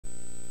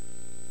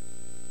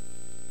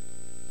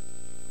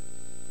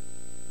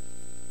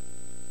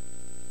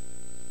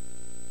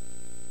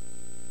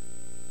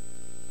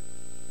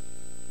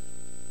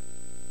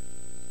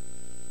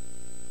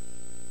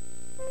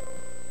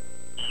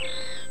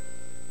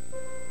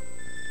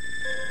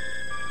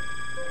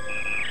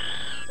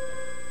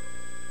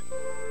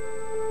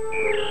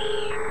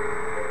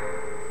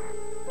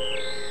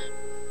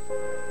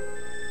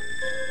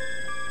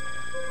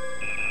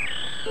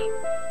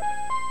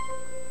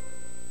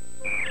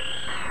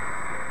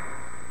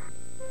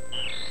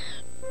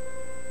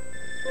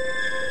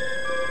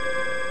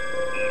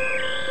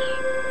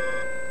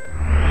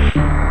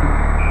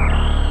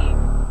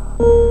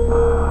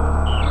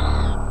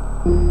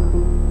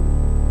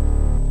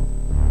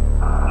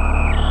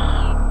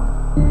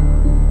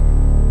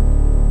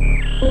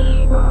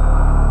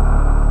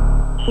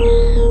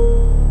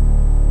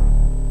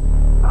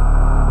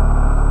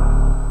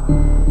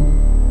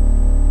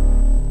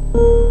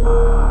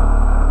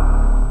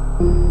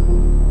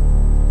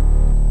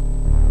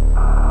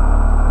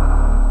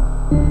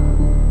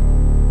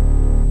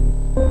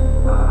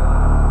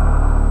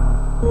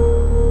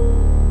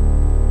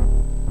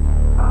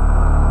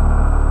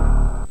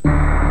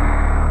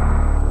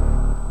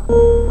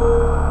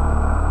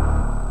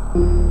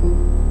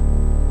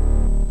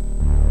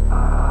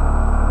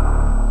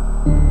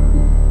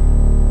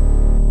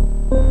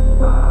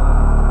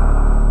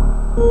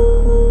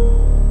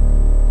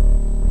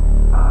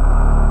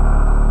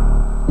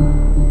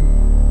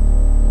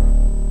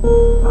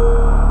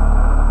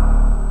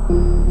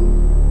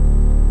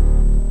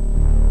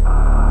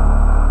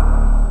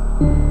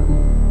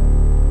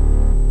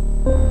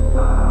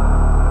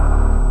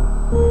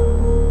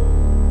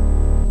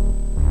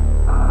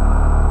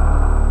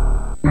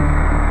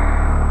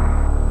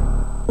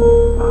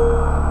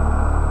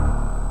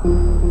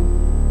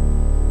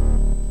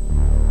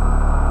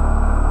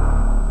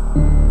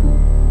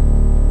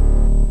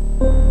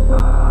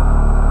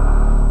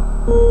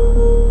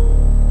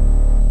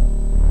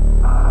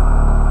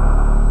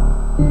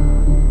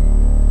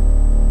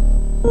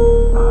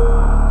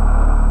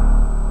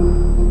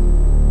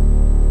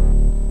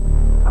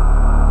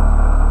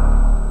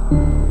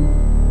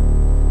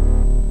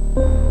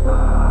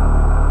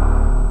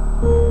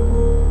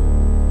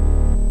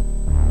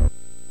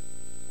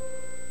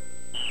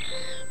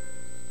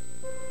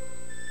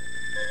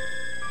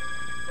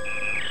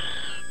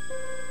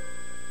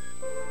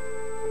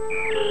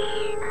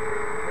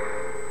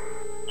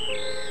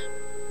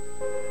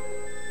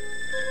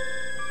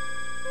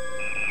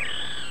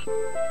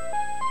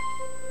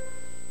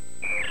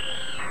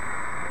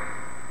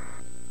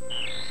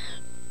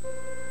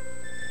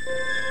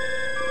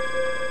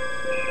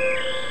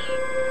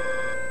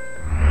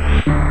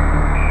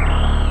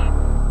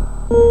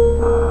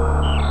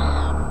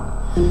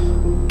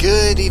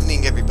Good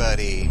evening,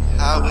 everybody.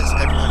 How is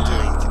everyone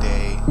doing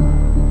today?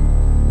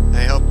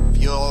 I hope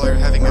you all are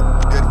having a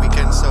good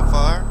weekend so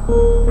far.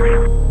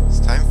 It's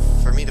time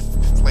for me to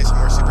play some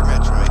more Super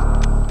Metroid.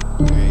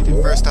 Alright,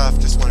 and first off,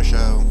 just want to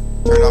show,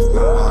 turn off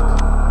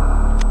Moonwalk.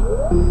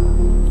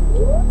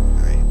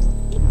 Alright.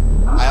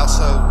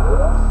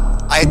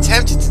 I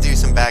attempted to do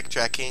some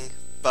backtracking,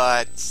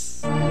 but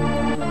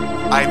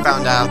I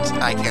found out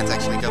I can't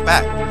actually go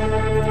back.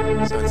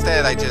 So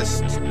instead, I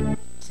just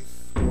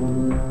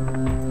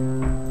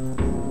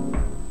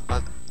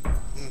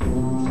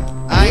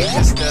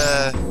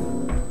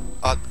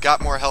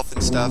got more health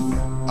and stuff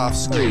off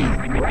screen,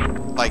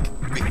 like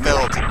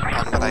refilled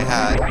on what I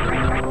had,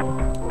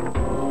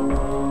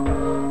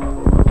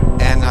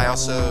 and I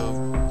also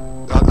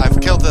I've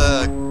killed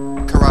the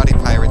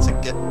karate pirates and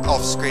get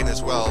off screen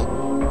as well,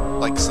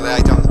 like so that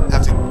I don't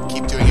have to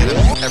keep doing it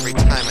every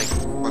time I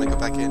want to go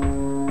back in.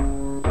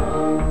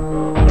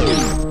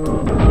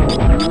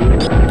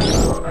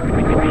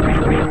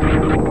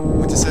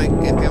 Went to see a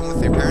film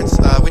with your parents?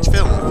 Which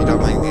film, if you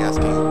don't mind me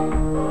asking?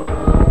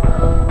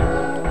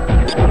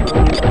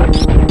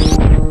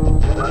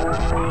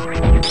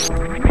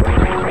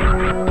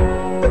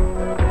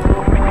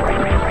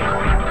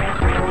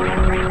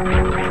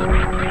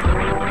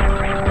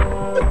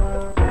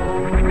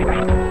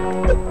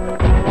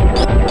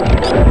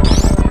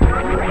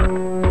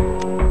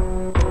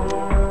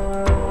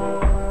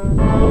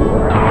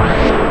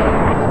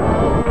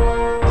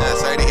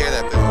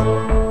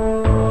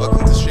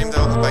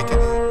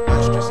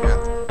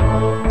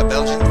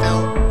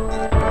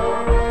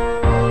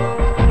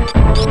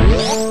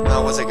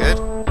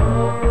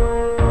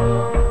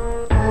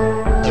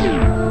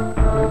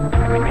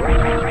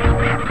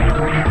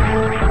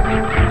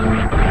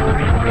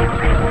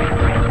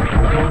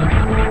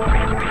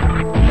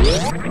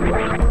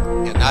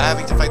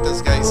 Having to fight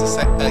those guys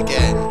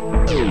again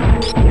would be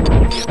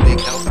a big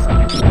help.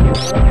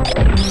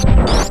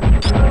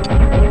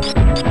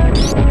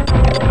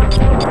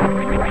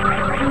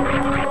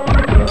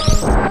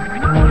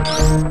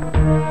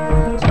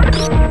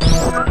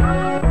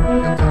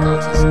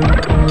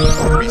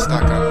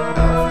 Restock on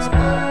health as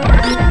well.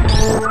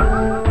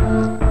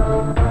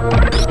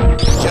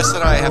 Just so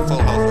that I have full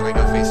health when I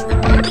go face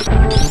Ridley.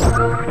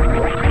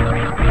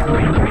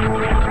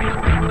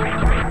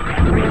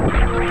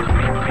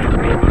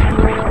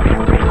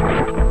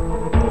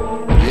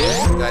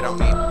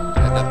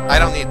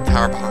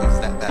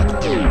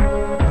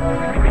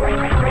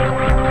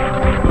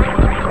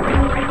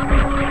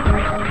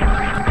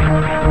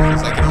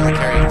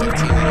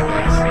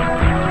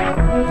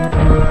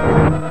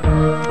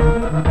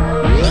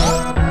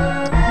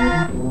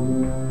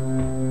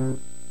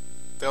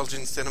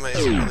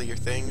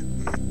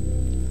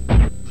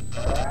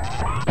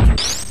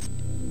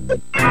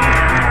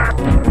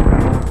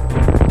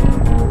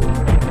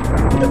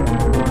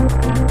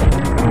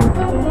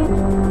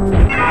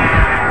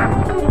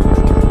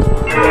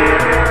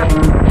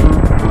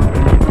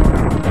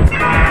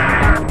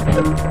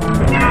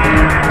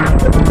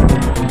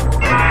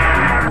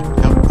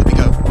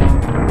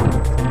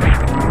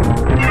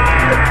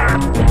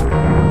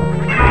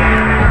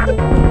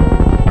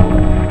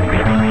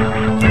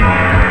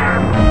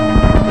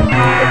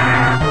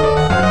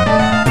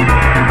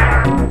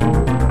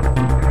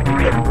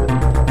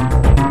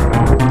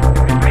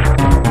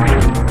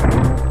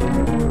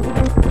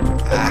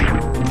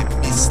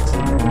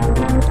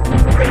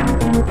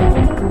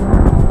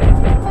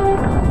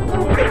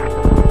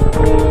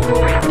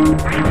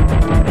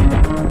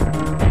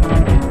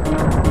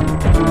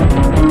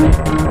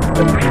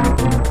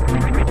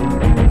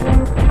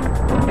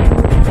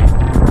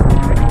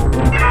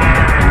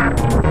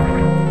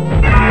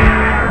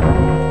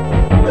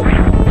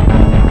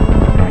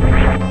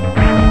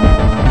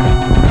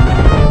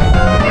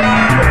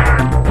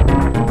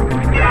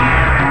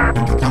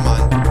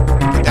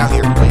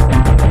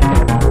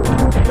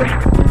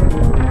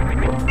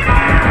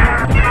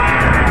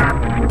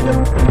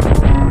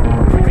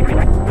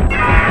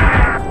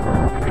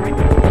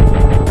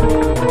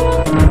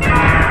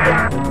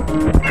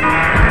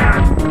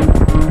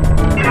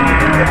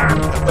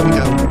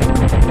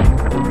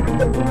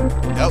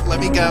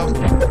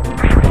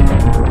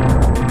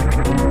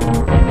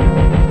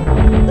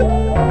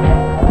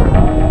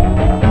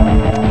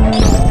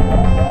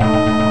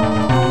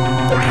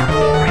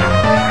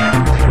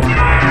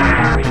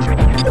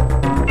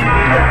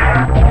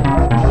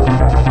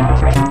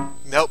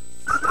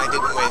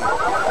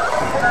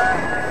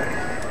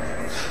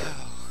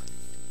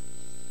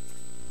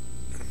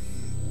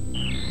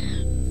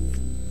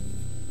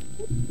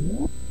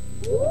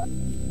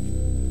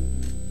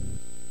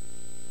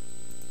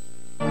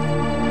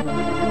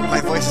 My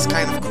voice is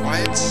kind of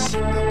quiet.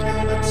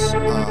 Okay, that's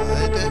odd.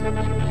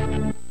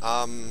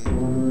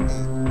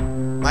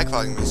 Mic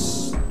volume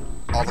is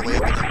all the way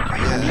up in the...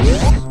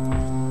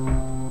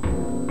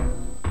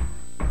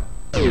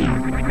 Yes.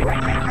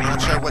 I'm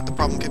not sure what the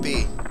problem could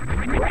be.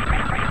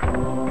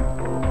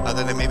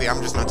 Other than maybe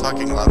I'm just not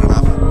talking loud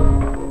enough.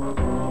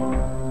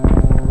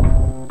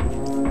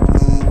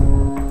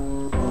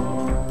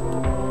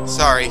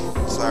 Sorry.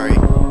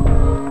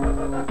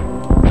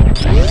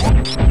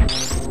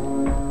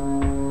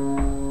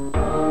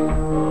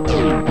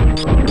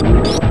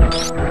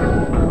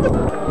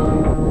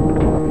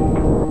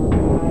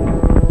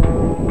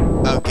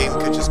 Oh, game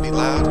could just be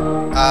loud.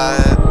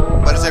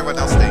 What does everyone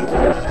else think?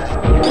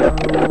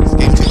 Is the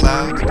game too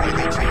loud? Do I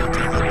need to turn it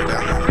up or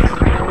down or anything?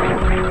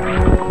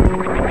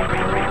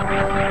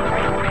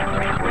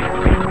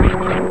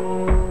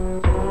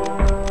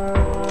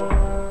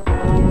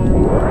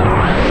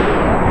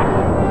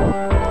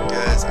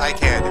 Because I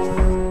can if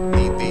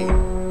need be.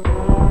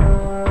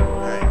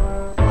 Alright.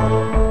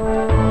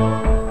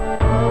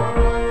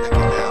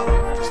 Okay, now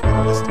I'm just waiting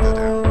for this to go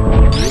down.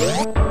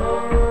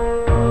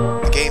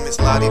 The game is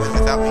loud even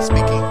without me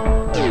speaking.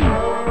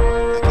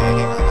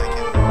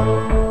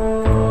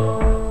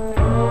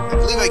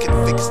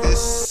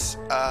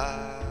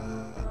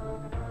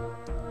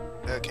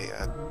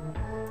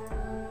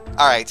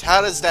 Alright,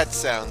 how does that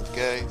sound,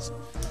 guys?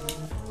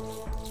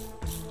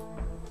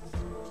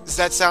 Does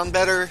that sound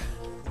better?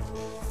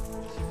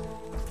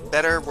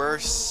 Better?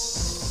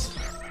 Worse?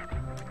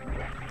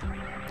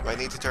 Do I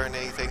need to turn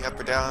anything up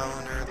or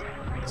down or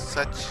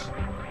such?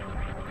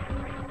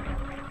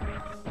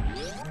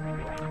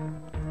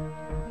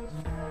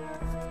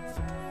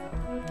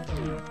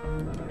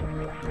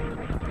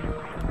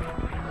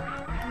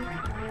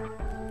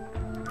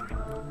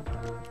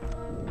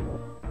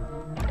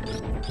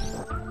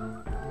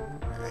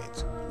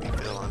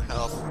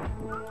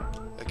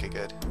 Okay,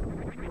 good.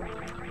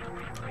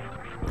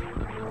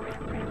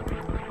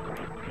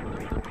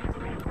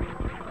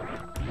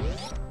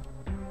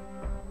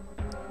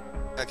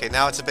 Okay,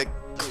 now it's a bit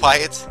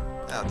quiet.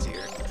 Oh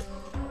dear.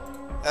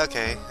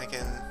 Okay, I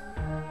can...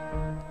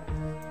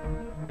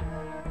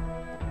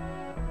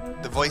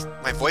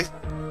 My voice...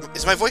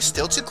 Is my voice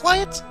still too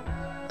quiet?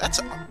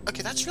 That's...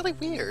 Okay, that's really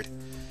weird.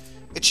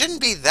 It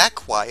shouldn't be that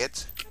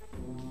quiet.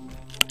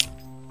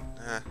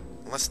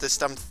 Unless this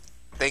dumb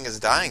thing is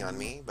dying on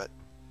me, but...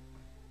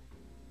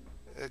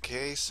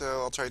 Okay,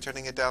 so I'll try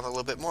turning it down a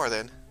little bit more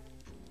then.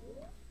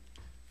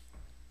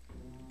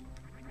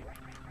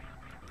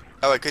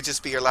 Oh, it could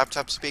just be your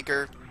laptop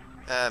speaker?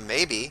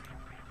 Maybe.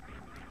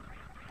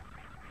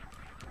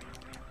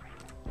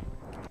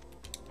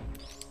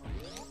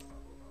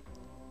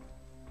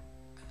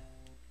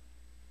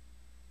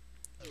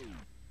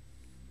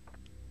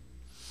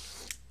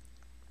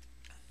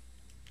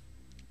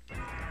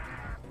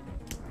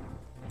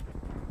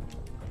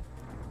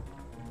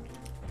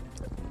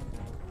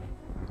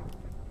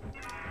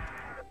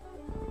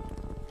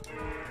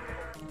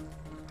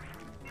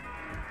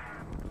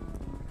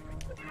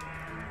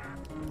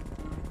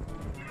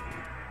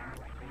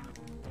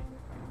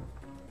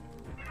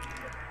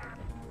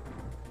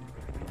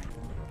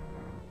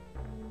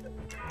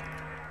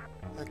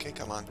 Okay,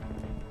 come on.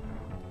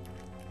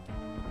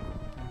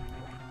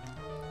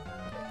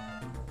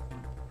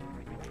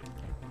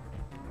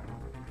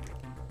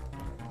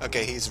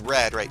 Okay, he's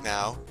red right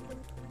now.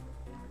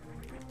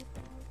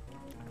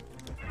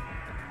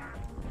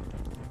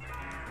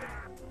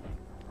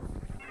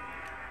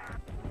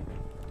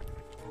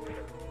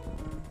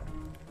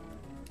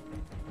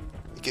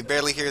 You can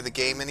barely hear the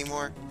game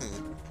anymore?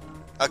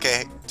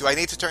 Okay, do I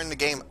need to turn the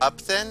game up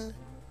then?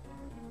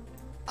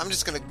 I'm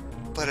just gonna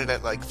put it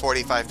at like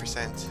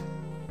 45%.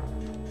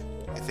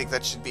 I think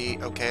that should be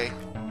okay.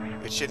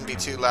 It shouldn't be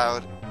too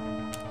loud.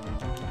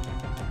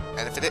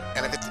 And if it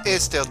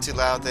is still too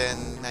loud,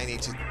 then I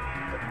need to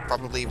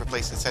probably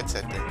replace this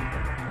headset then.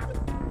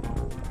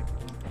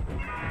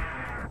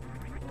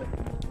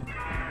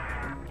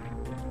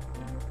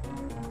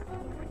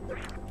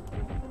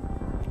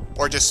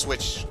 Or just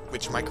switch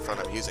which microphone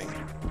I'm using.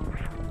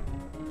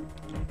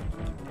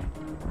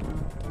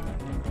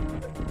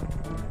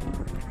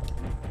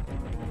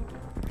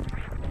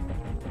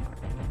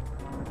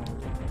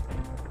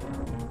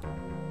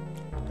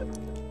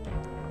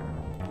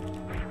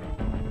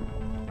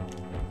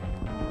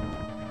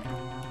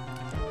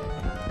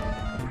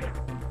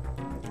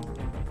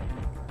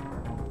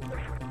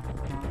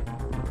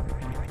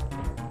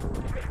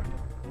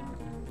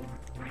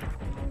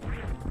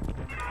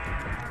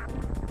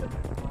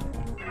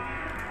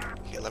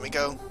 Let me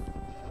go.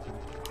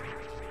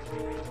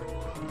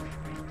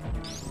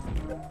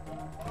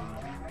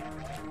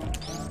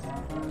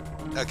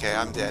 Okay,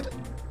 I'm dead.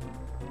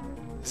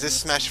 Is this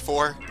Smash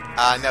 4?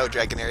 No,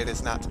 Dragonair, it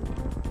is not.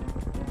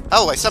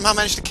 Oh, I somehow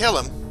managed to kill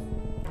him.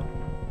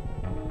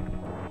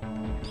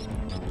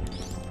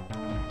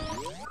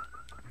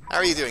 How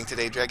are you doing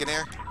today,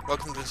 Dragonair?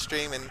 Welcome to the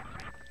stream, and...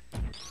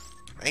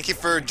 Thank you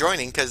for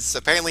joining, because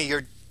apparently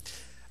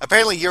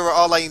you're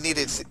all I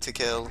needed to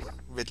kill,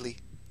 Ridley.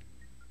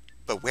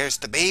 But where's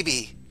the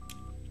baby?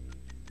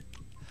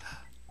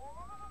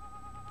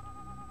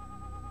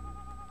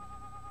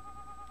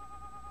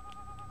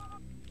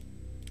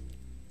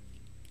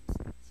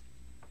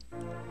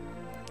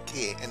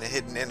 Okay, and a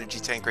hidden energy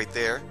tank right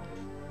there.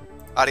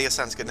 Audio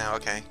sounds good now,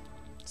 okay.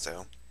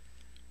 So,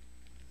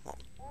 well,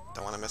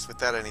 don't want to mess with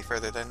that any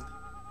further then.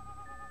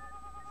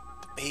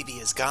 The baby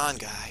is gone,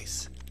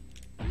 guys.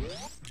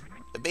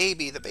 The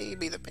baby, the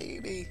baby, the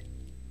baby.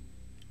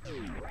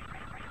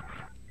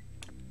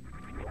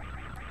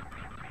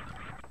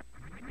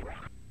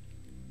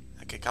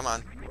 Okay, come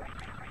on.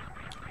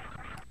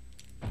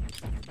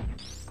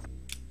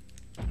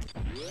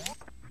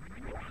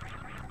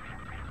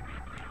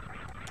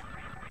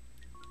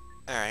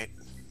 Alright,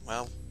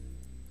 well.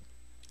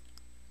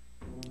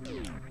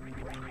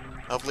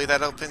 Hopefully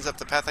that opens up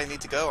the path I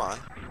need to go on.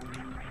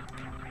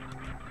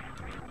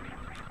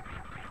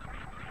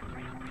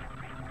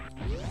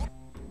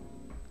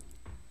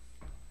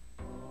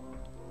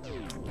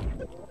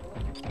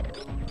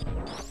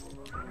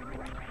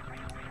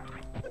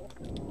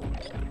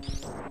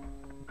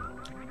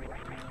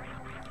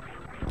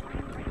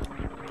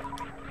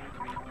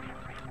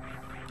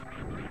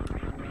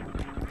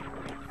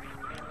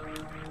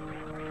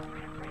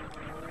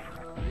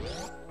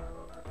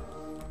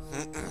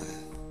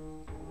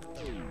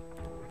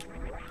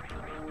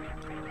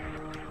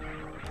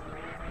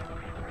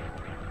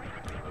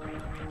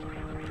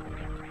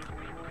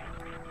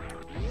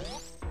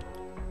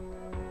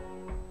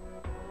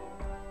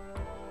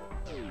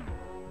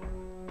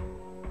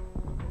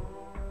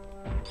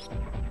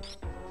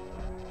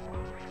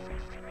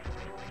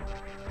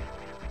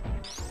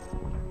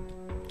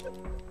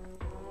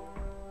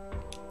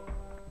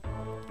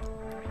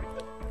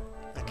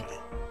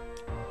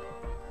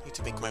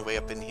 To make my way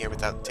up in here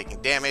without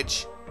taking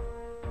damage.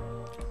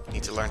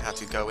 Need to learn how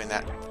to go in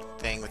that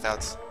thing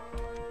without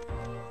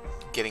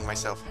getting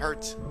myself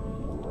hurt.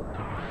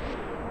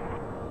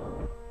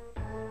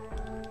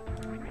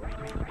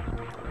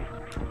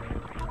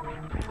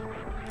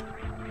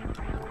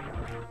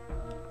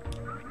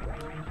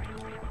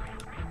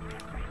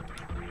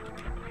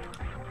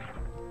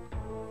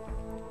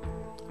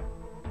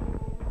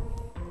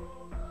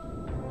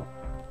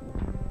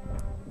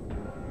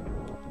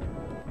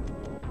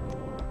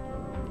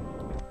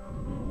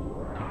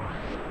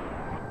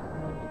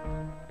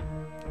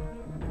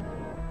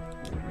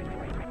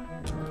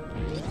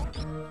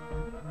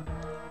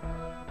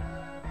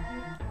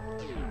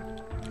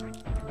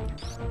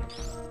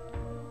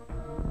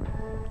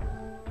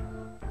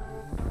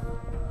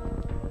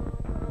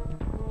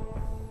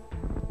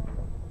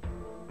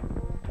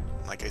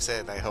 Like I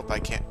said, I hope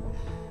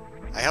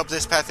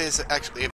this path is actually